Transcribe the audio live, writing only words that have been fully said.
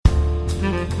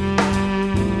Welcome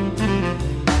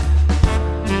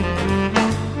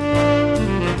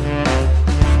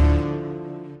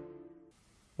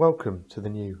to the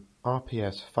new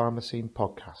RPS Pharma Scene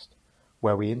podcast,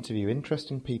 where we interview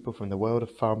interesting people from the world of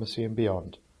pharmacy and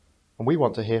beyond. And we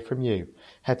want to hear from you.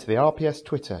 Head to the RPS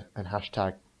Twitter and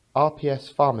hashtag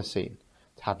RPS Pharma Scene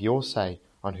to have your say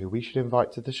on who we should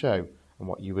invite to the show and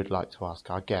what you would like to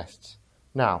ask our guests.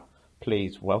 Now,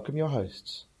 please welcome your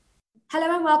hosts.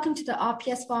 Hello and welcome to the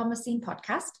RPS Pharma Scene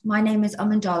podcast. My name is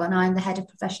Amandal and I am the Head of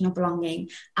Professional Belonging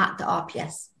at the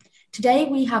RPS. Today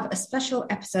we have a special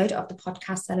episode of the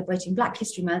podcast celebrating Black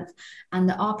History Month and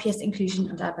the RPS Inclusion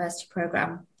and Diversity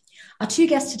Programme. Our two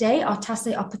guests today are Tasse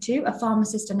Opatu, a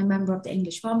pharmacist and a member of the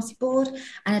English Pharmacy Board,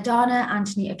 and Adana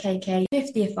Anthony Okeke,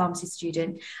 fifth year pharmacy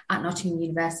student at Nottingham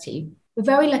University. We're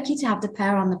very lucky to have the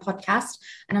pair on the podcast,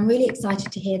 and I'm really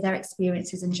excited to hear their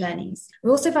experiences and journeys.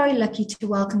 We're also very lucky to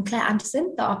welcome Claire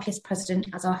Anderson, the RPS President,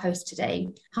 as our host today.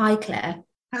 Hi, Claire.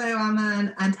 Hello,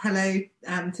 Aman, and hello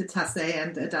to Tasse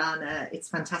and Adana. It's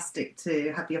fantastic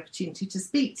to have the opportunity to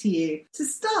speak to you. To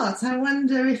start, I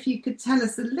wonder if you could tell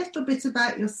us a little bit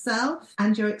about yourself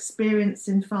and your experience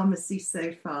in pharmacy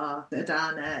so far,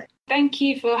 Adana. Thank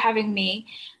you for having me.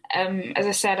 As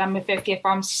I said, I'm a fifth year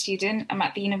pharmacy student. I'm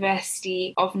at the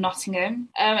University of Nottingham.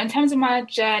 In terms of my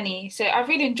journey, so I've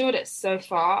really enjoyed it so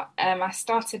far. I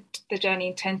started the journey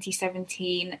in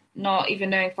 2017, not even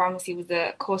knowing pharmacy was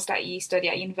a course that you study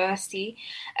at university.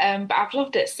 But I've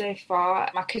loved it so far.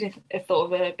 I couldn't have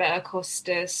thought of a better course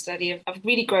to study. I've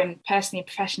really grown personally and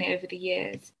professionally over the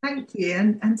years. Thank you.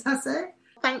 And Tasse?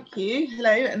 Thank you. Hello,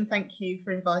 and thank you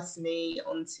for inviting me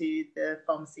onto the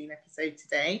Pharma Scene episode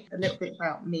today. A little bit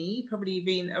about me, probably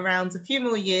been around a few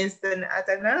more years than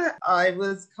Adana. I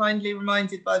was kindly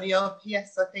reminded by the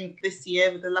RPS, I think, this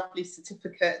year with a lovely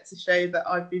certificate to show that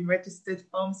I've been registered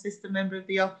pharmacist, a member of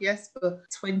the RPS for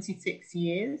 26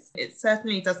 years. It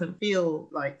certainly doesn't feel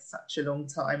like such a long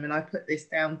time, and I put this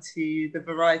down to the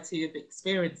variety of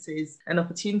experiences and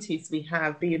opportunities we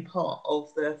have being part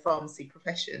of the pharmacy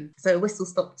profession. So whistle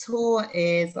stop tour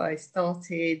is I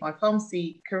started my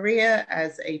pharmacy career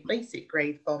as a basic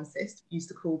grade pharmacist, used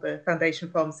to call the foundation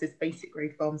pharmacist basic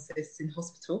grade pharmacists in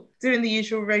hospital, doing the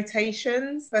usual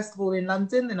rotations, first of all in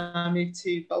London, then I moved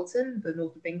to Bolton, the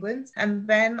north of England, and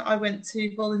then I went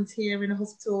to volunteer in a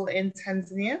hospital in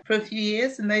Tanzania for a few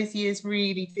years, and those years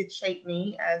really did shape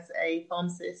me as a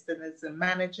pharmacist and as a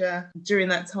manager. During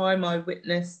that time I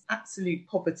witnessed absolute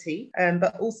poverty,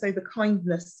 but also the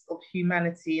kindness of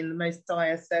humanity in the most dire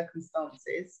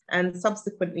circumstances, and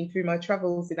subsequently through my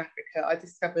travels in Africa I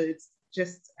discovered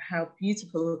just how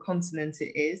beautiful a continent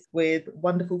it is, with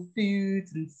wonderful food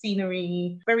and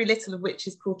scenery, very little of which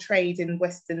is portrayed in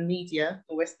Western media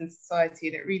or Western society,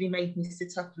 and it really made me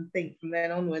sit up and think from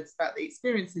then onwards about the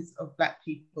experiences of Black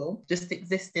people just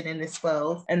existing in this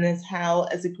world, and as how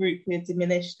as a group we're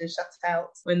diminished and shut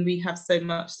out when we have so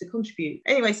much to contribute.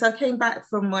 Anyway, so I came back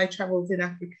from my travels in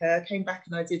Africa, came back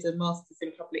and I did a Masters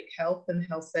in Public Health and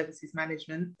Health Services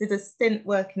Management, did a stint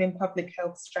working in Public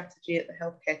Health Strategy at the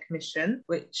Healthcare Commission,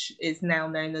 which is now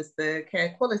known as the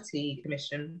Care Quality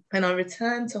Commission. And I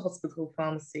returned to hospital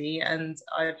pharmacy, and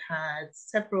I've had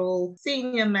several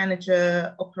senior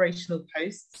manager operational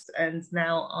posts, and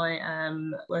now I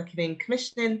am working in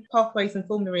commissioning, pathways and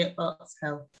formulary at Barts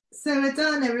Health. So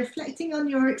Adana, reflecting on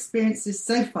your experiences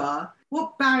so far,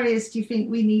 what barriers do you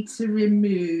think we need to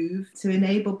remove to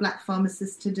enable Black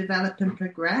pharmacists to develop and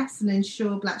progress and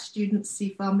ensure Black students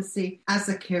see pharmacy as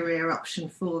a career option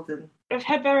for them? I've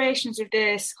had variations of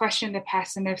this question in the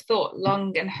past and I've thought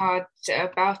long and hard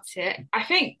about it. I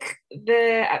think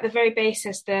at the very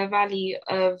basis, the value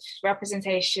of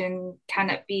representation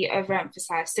cannot be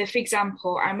overemphasized. So, for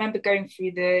example, I remember going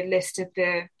through the list of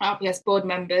the RPS board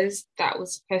members that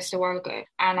was posted a while ago,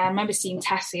 and I remember seeing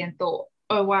Tasse and thought,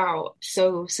 oh wow,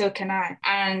 so can I.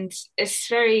 And it's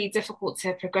very difficult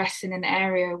to progress in an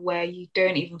area where you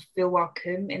don't even feel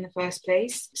welcome in the first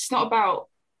place. It's not about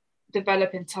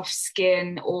developing tough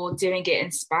skin or doing it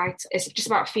in spite. It's just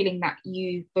about feeling that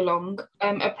you belong.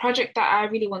 A project that I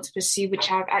really want to pursue, which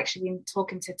I've actually been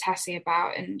talking to Tasse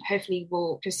about and hopefully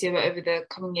will pursue it over the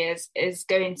coming years, is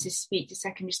going to speak to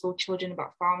secondary school children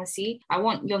about pharmacy. I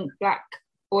want young Black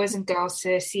boys and girls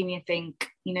to see me and think,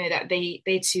 that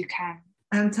they too can.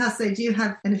 Tasse, do you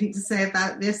have anything to say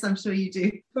about this? I'm sure you do.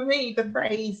 For me, the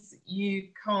phrase, you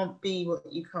can't be what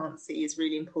you can't see, is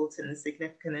really important and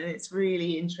significant. And it's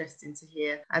really interesting to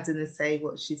hear Adana say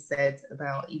what she said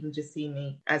about even just seeing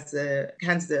me as a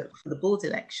candidate for the board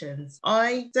elections.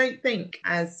 I don't think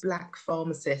as Black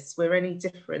pharmacists we're any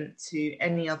different to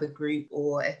any other group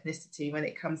or ethnicity when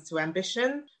it comes to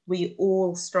ambition. we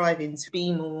all striving to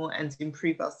be more and to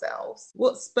improve ourselves.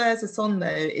 What spurs us on, though,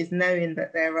 is knowing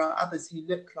that there are others who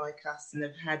look like us and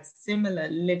have had similar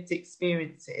lived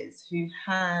experiences, who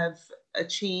have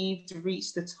achieved,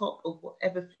 reached the top of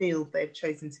whatever field they've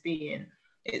chosen to be in.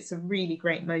 It's a really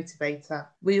great motivator.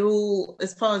 We all,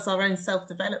 as far as our own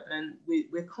self-development,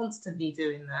 we're constantly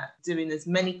doing that, doing as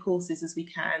many courses as we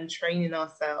can, training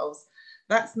ourselves.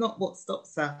 That's not what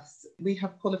stops us. We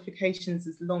have qualifications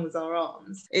as long as our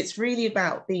arms. It's really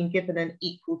about being given an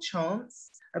equal chance,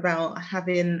 about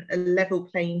having a level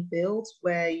playing field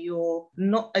where you're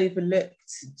not overlooked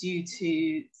due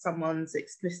to someone's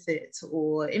explicit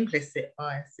or implicit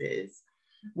biases,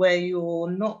 where you're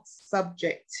not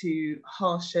subject to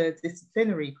harsher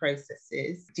disciplinary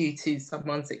processes due to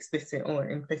someone's explicit or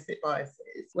implicit biases,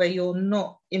 where you're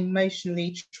not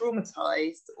emotionally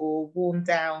traumatized or worn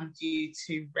down due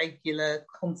to regular,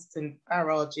 constant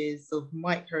barrages of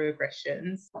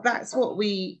microaggressions. That's what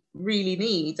we really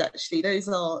need, actually. Those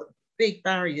are big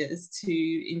barriers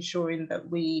to ensuring that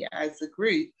we as a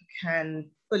group can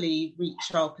fully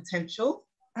reach our potential.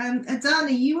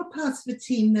 Adana, you were part of a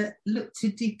team that looked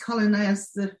to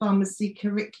decolonise the pharmacy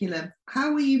curriculum.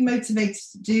 How were you motivated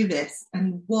to do this,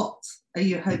 and what are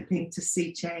you hoping to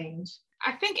see change?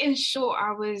 I think, in short,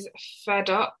 I was fed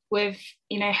up with,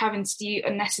 having to do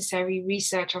unnecessary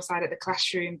research outside of the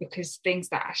classroom because things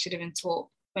that I should have been taught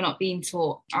were not being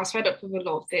taught. I was fed up with a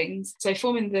lot of things. So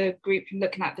forming the group and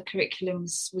looking at the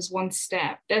curriculums was one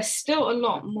step. There's still a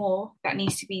lot more that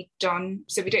needs to be done,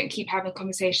 so we don't keep having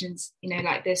conversations,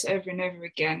 like this over and over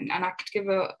again. And I could give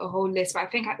a whole list, but I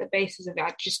think at the basis of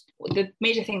it, the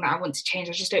major thing that I want to change,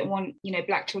 I just don't want,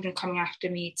 Black children coming after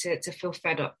me to feel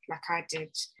fed up like I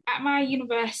did. At my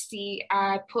university,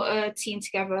 I put a team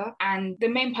together, and the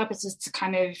main purpose is to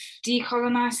kind of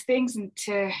decolonize things and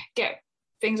to get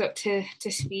things up to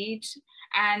speed.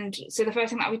 And so the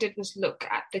first thing that we did was look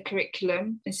at the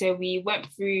curriculum. And so we went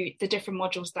through the different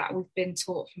modules that we've been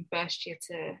taught from first year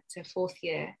to fourth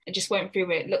year, and just went through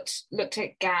it, looked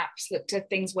at gaps, looked at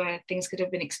things where things could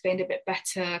have been explained a bit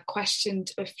better,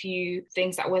 questioned a few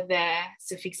things that were there.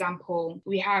 So for example,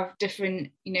 we have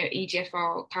different,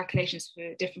 EGFR calculations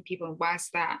for different people, and why is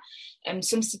that?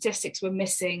 Some statistics were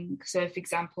missing. So for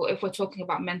example, if we're talking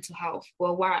about mental health,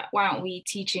 well, why aren't we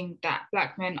teaching that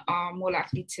Black men are more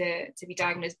likely to be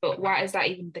diagnosed, but why is that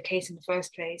even the case in the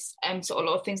first place? So a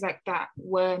lot of things like that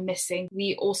were missing.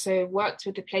 We also worked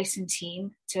with the placing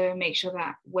team to make sure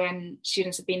that when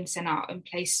students are being sent out in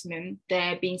placement,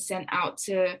 they're being sent out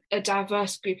to a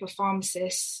diverse group of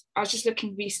pharmacists. I was just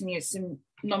looking recently at some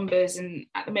numbers, and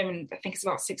at the moment I think it's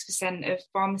about 6% of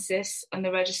pharmacists on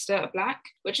the register are Black,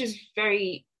 which is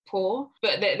very poor,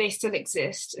 but they still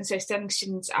exist. And so sending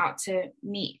students out to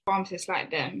meet pharmacists like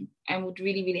them and would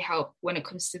really, really help when it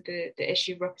comes to the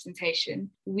issue of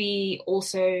representation. We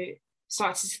also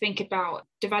started to think about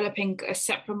developing a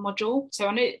separate module. So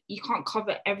I know you can't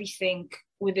cover everything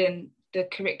within the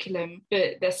curriculum,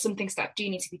 but there's some things that do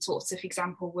need to be taught. So for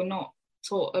example, we're not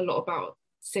taught a lot about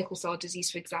sickle cell disease,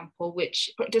 for example,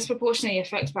 which disproportionately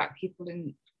affects Black people.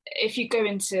 And if you go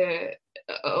into,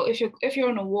 if you're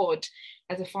on a ward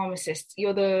as a pharmacist,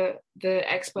 you're the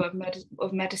expert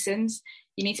of medicines.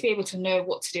 You need to be able to know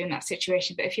what to do in that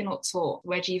situation. But if you're not taught,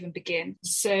 where do you even begin?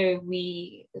 So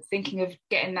we are thinking of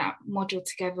getting that module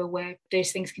together where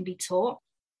those things can be taught.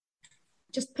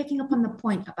 Just picking up on the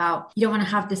point about you don't want to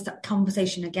have this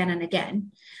conversation again and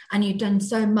again, and you've done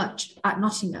so much at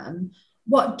Nottingham.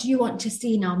 What do you want to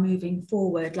see now moving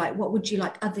forward? Like, what would you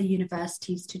like other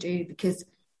universities to do? Because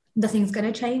nothing's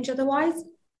going to change otherwise.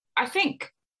 I think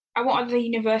I want other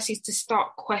universities to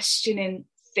start questioning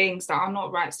things that are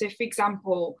not right. So for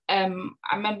example, I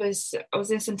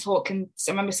was in some talk, and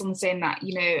I remember someone saying that,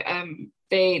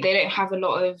 they don't have a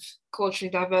lot of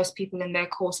culturally diverse people in their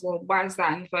course. Well, why is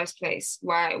that in the first place?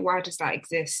 Why does that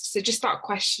exist? So just start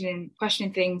questioning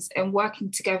things and working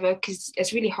together, because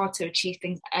it's really hard to achieve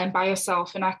things by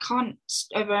yourself. And I can't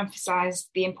overemphasize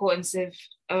the importance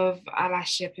of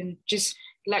allyship and just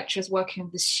lecturers working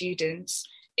with the students.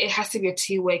 It has to be a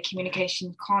two-way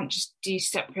communication. You can't just do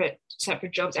separate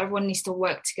jobs. Everyone needs to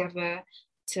work together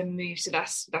to move. So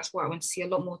that's what I want to see, a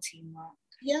lot more teamwork.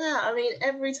 Yeah, I mean,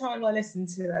 every time I listen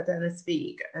to Adana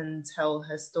speak and tell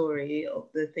her story of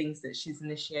the things that she's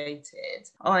initiated,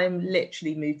 I'm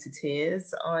literally moved to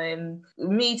tears. I'm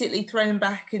immediately thrown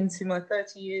back into my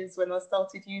 30 years when I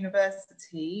started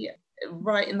university,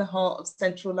 right in the heart of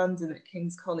central London at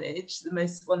King's College,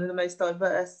 one of the most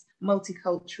diverse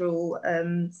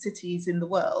multicultural cities in the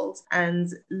world,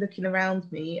 and looking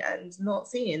around me and not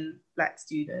seeing Black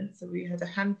students. So we had a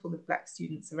handful of Black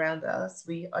students around us.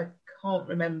 I can't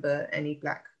remember any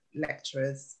Black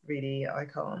lecturers, really. I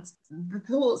can't. The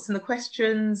thoughts and the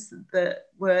questions that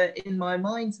were in my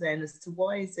mind then as to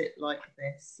why is it like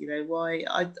this, why,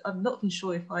 I'm not even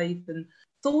sure if I even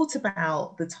thought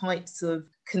about the types of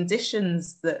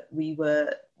conditions that we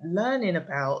were learning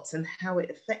about and how it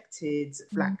affected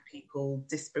Black people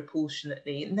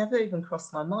disproportionately. It never even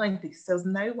crossed my mind because there was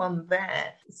no one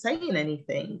there saying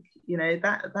anything.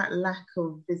 That lack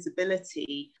of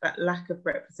visibility, that lack of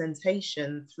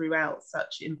representation throughout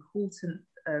such important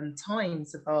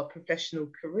times of our professional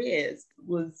careers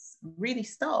was really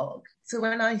stark. So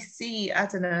when I see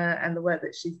Adana and the work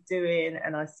that she's doing,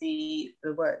 and I see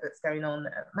the work that's going on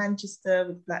at Manchester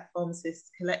with Black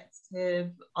Pharmacists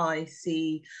Collective, I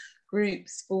see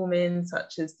groups forming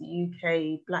such as the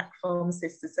UK Black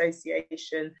Pharmacists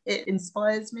Association, it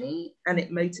inspires me and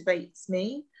it motivates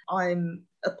me. I'm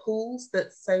appalled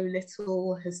that so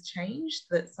little has changed,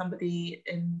 that somebody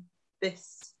in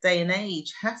this day and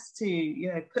age has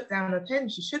to, put down a pen.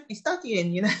 She should be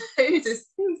studying, just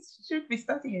should be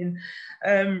studying,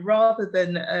 rather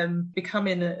than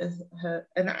becoming an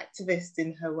activist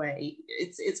in her way.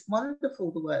 It's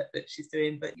wonderful the work that she's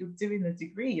doing, but you're doing a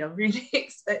degree. I really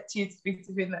expect you to be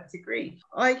doing that degree.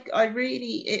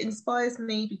 It inspires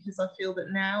me because I feel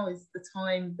that now is the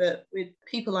time that with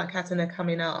people like Adana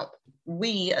coming up,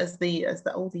 we as the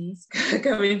oldies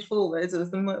going forward, as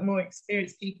the more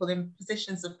experienced people in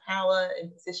positions of power,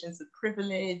 in positions of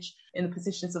privilege, in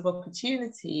positions of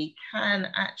opportunity, can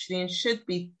actually and should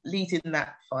be leading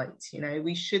that fight.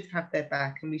 We should have their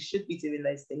back and we should be doing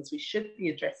those things. We should be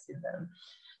addressing them.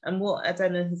 And what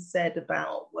Adana has said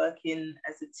about working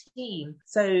as a team.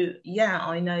 So, yeah,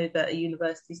 I know that a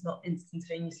university is not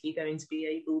instantaneously going to be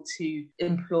able to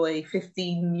employ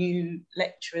 15 new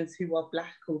lecturers who are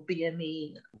Black or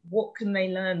BME. What can they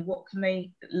learn? What can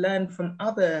they learn from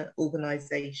other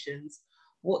organisations?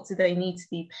 What do they need to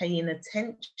be paying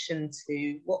attention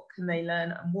to? What can they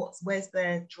learn? And where's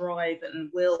their drive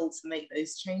and will to make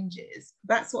those changes?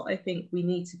 That's what I think we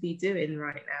need to be doing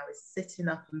right now, is sitting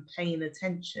up and paying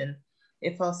attention.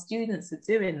 If our students are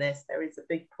doing this, there is a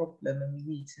big problem and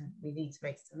we need to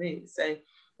make some moves. So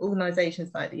organisations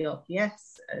like the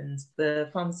RPS and the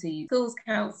Pharmacy Schools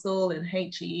Council and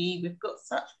HEE, we've got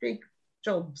such big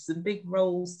jobs and big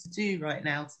roles to do right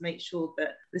now to make sure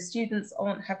that the students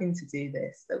aren't having to do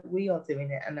this, that we are doing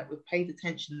it and that we've paid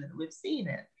attention, that we've seen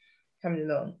it coming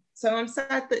along. So I'm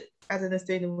sad that Adana's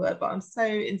doing the work, but I'm so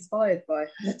inspired by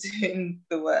her doing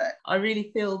the work. I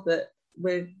really feel that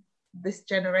with this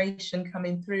generation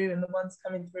coming through and the ones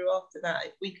coming through after that,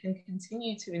 if we can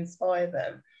continue to inspire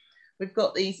them, we've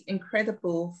got these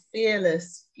incredible,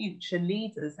 fearless future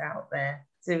leaders out there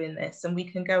doing this, and we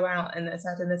can go out and, as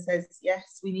Adana says,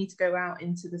 yes, we need to go out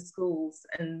into the schools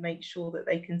and make sure that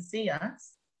they can see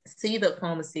us, see that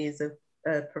pharmacy is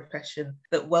a profession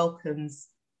that welcomes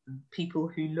people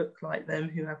who look like them,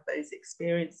 who have those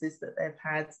experiences that they've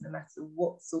had, no matter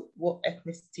what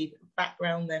ethnicity,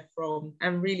 background they're from,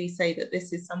 and really say that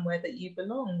this is somewhere that you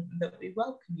belong, that we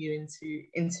welcome you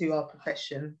into our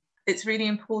profession. It's really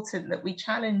important that we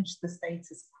challenge the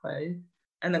status quo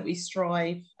and that we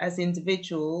strive as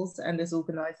individuals and as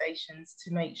organisations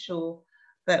to make sure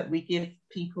that we give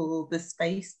people the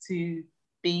space to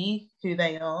be who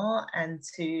they are and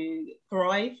to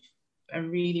thrive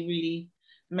and really, really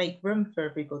make room for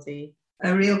everybody.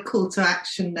 A real call to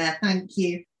action there, thank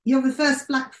you. You're the first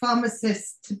Black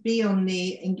pharmacist to be on the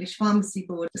English Pharmacy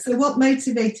Board. So what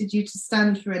motivated you to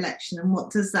stand for election, and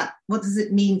what does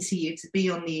it mean to you to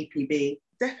be on the EPB?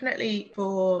 Definitely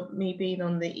for me being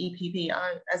on the EPB,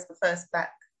 as the first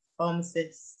Black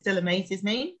pharmacist, still amazes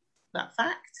me, that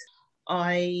fact.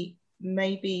 I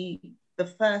may be the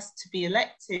first to be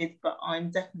elected, but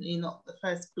I'm definitely not the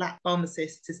first Black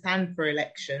pharmacist to stand for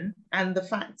election. And the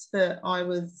fact that I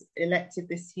was elected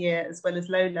this year, as well as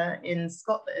Lola in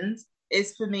Scotland,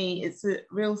 is for me, it's a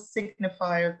real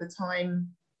signifier of the time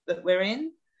that we're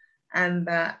in, and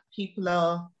that people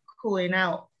are calling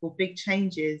out for big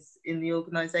changes in the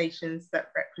organisations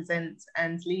that represent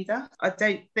and lead us. I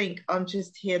don't think I'm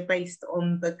just here based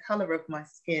on the colour of my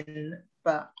skin,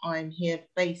 but I'm here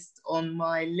based on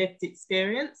my lived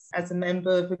experience as a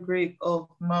member of a group of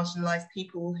marginalised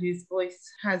people whose voice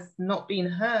has not been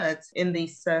heard in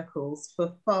these circles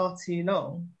for far too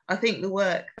long. I think the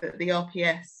work that the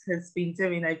RPS has been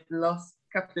doing over the last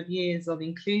couple of years on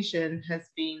inclusion has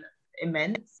been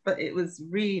immense, but it was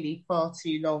really far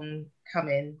too long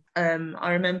coming.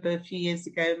 I remember a few years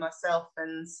ago, myself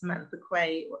and Samantha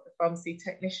Quay, the pharmacy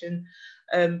technician,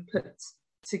 put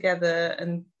together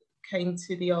and came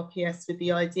to the RPS with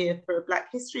the idea for a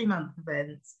Black History Month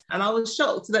event. And I was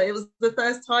shocked that it was the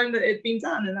first time that it had been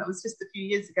done, and that was just a few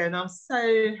years ago. And I'm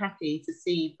so happy to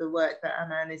see the work that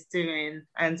Aman is doing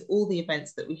and all the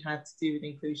events that we have to do with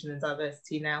inclusion and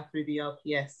diversity now through the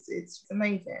RPS. It's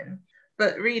amazing.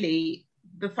 But really,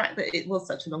 the fact that it was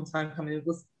such a long time coming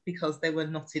was because there were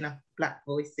not enough Black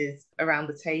voices around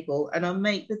the table. And I'll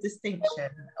make the distinction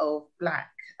of Black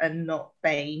and not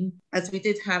BAME, as we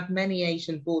did have many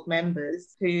Asian board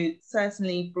members who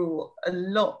certainly brought a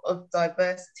lot of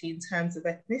diversity in terms of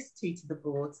ethnicity to the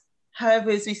board. However,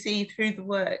 as we see through the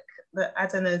work that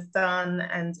Adana has done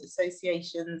and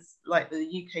associations like the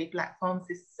UK Black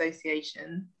Pharmacists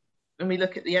Association, and we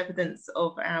look at the evidence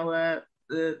of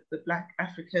the Black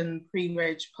African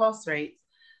pre-reg pass rates,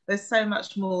 there's so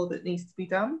much more that needs to be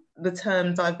done. The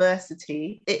term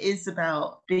diversity, it is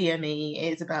about BME,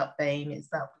 it is about BAME, it's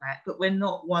about Black, but we're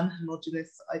not one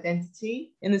homogenous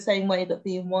identity in the same way that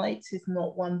being white is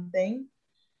not one thing.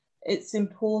 It's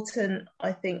important,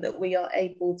 I think, that we are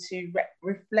able to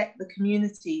reflect the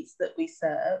communities that we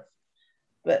serve,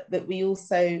 but that we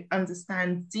also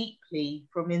understand deeply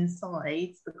from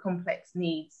inside the complex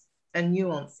needs and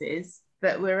nuances,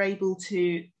 that we're able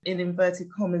to, in inverted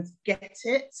commas, get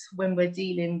it when we're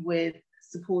dealing with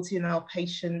supporting our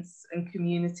patients and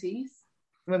communities,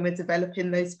 when we're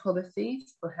developing those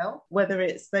policies for health, whether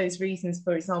it's those reasons,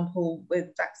 for example, with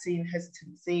vaccine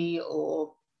hesitancy,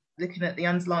 or looking at the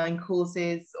underlying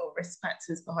causes or risk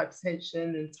factors for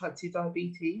hypertension and type 2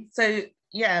 diabetes. So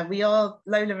yeah, Lola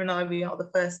and I, we are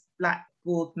the first Black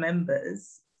board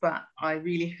members, but I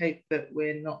really hope that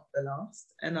we're not the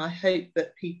last. And I hope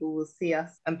that people will see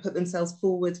us and put themselves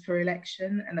forward for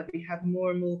election, and that we have more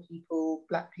and more people,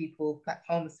 Black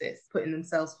pharmacists, putting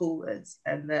themselves forward,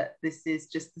 and that this is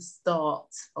just the start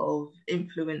of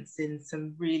influencing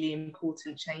some really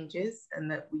important changes, and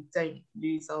that we don't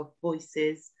lose our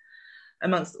voices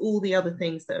amongst all the other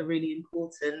things that are really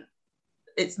important.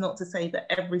 It's not to say that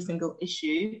every single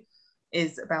issue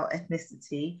is about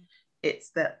ethnicity.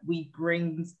 It's that we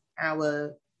bring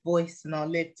our voice and our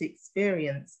lived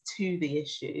experience to the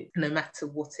issue, no matter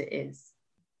what it is.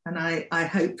 And I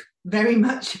hope very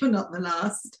much you're not the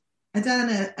last.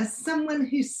 Adana, as someone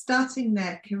who's starting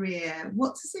their career,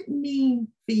 what does it mean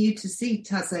for you to see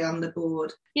Taze on the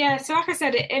board? Yeah, so like I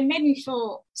said, it made me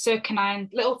feel so kind.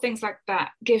 Little things like that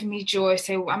give me joy.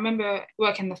 So I remember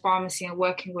working in the pharmacy and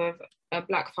working with a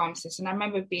Black pharmacist, and I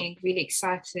remember being really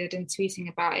excited and tweeting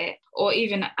about it. Or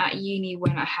even at uni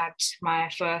when I had my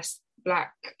first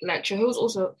Black lecturer, who was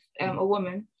also a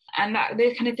woman, and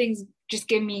those kind of things just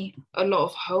give me a lot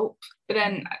of hope. But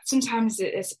then sometimes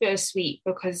it's bittersweet,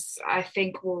 because I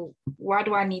think, well, why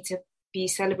do I need to be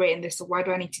celebrating this, or why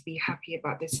do I need to be happy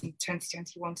about this in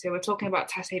 2021? So we're talking about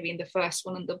Taze being the first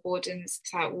one on the board, and it's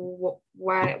like, well,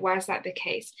 why is that the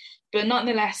case? But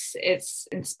nonetheless, it's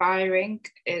inspiring,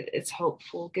 it's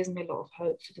hopeful, gives me a lot of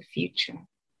hope for the future.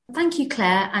 Thank you,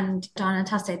 Claire and Dana and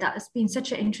Taze. That has been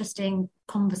such an interesting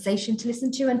conversation to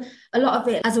listen to, and a lot of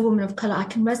it, as a woman of colour, I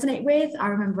can resonate with. I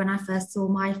remember when I first saw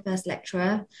my first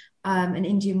lecturer, an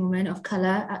Indian woman of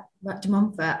colour at De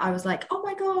Montfort, I was like, oh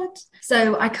my God.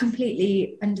 So I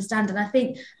completely understand. And I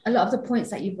think a lot of the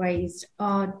points that you've raised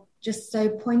are just so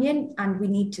poignant, and we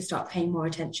need to start paying more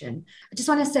attention. I just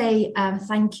want to say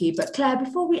thank you. But Claire,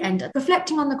 before we end,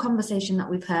 reflecting on the conversation that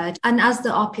we've heard, and as the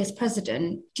RPS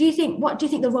president, what do you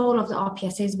think the role of the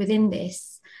RPS is within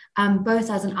this, both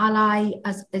as an ally,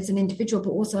 as an individual,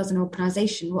 but also as an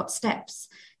organisation? What steps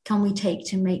can we take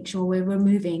to make sure we're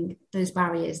removing those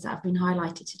barriers that have been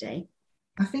highlighted today?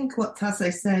 I think what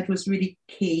Taze said was really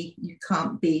key. You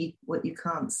can't be what you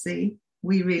can't see.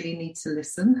 We really need to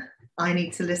listen. I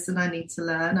need to listen, I need to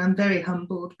learn. I'm very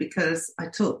humbled because I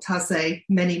taught Taze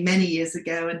many, many years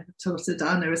ago, and taught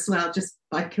Adana as well, just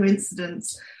by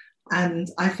coincidence. And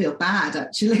I feel bad,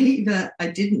 actually, that I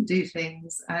didn't do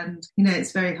things. And,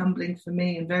 it's very humbling for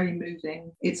me and very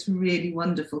moving. It's really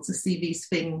wonderful to see these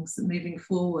things moving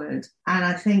forward. And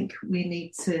I think we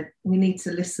need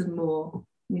to listen more.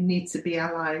 We need to be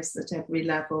allies at every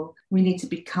level. We need to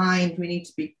be kind. We need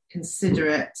to be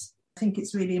considerate. I think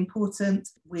it's really important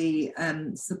we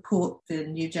support the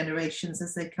new generations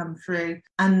as they come through,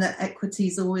 and that equity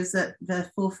is always at the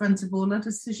forefront of all our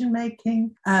decision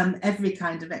making, every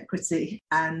kind of equity,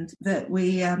 and that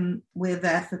we're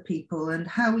there for people, and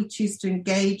how we choose to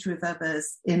engage with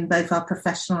others in both our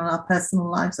professional and our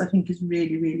personal lives, I think is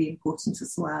really, really important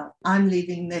as well. I'm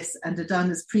leaving this and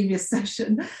Adana's previous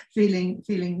session feeling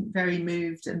very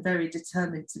moved and very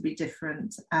determined to be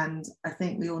different, and I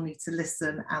think we all need to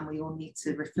listen, and we all need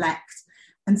to reflect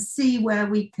and see where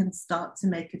we can start to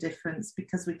make a difference,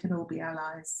 because we can all be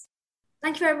allies.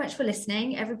 Thank you very much for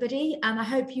listening, everybody. I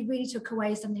hope you really took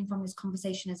away something from this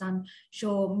conversation, as I'm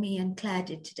sure me and Claire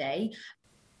did today.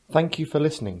 Thank you for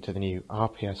listening to the new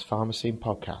RPS Pharma Scene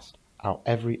podcast, out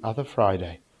every other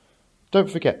Friday.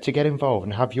 Don't forget to get involved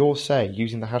and have your say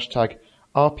using the hashtag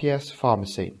RPS Pharma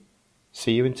Scene.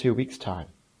 See you in 2 weeks' time.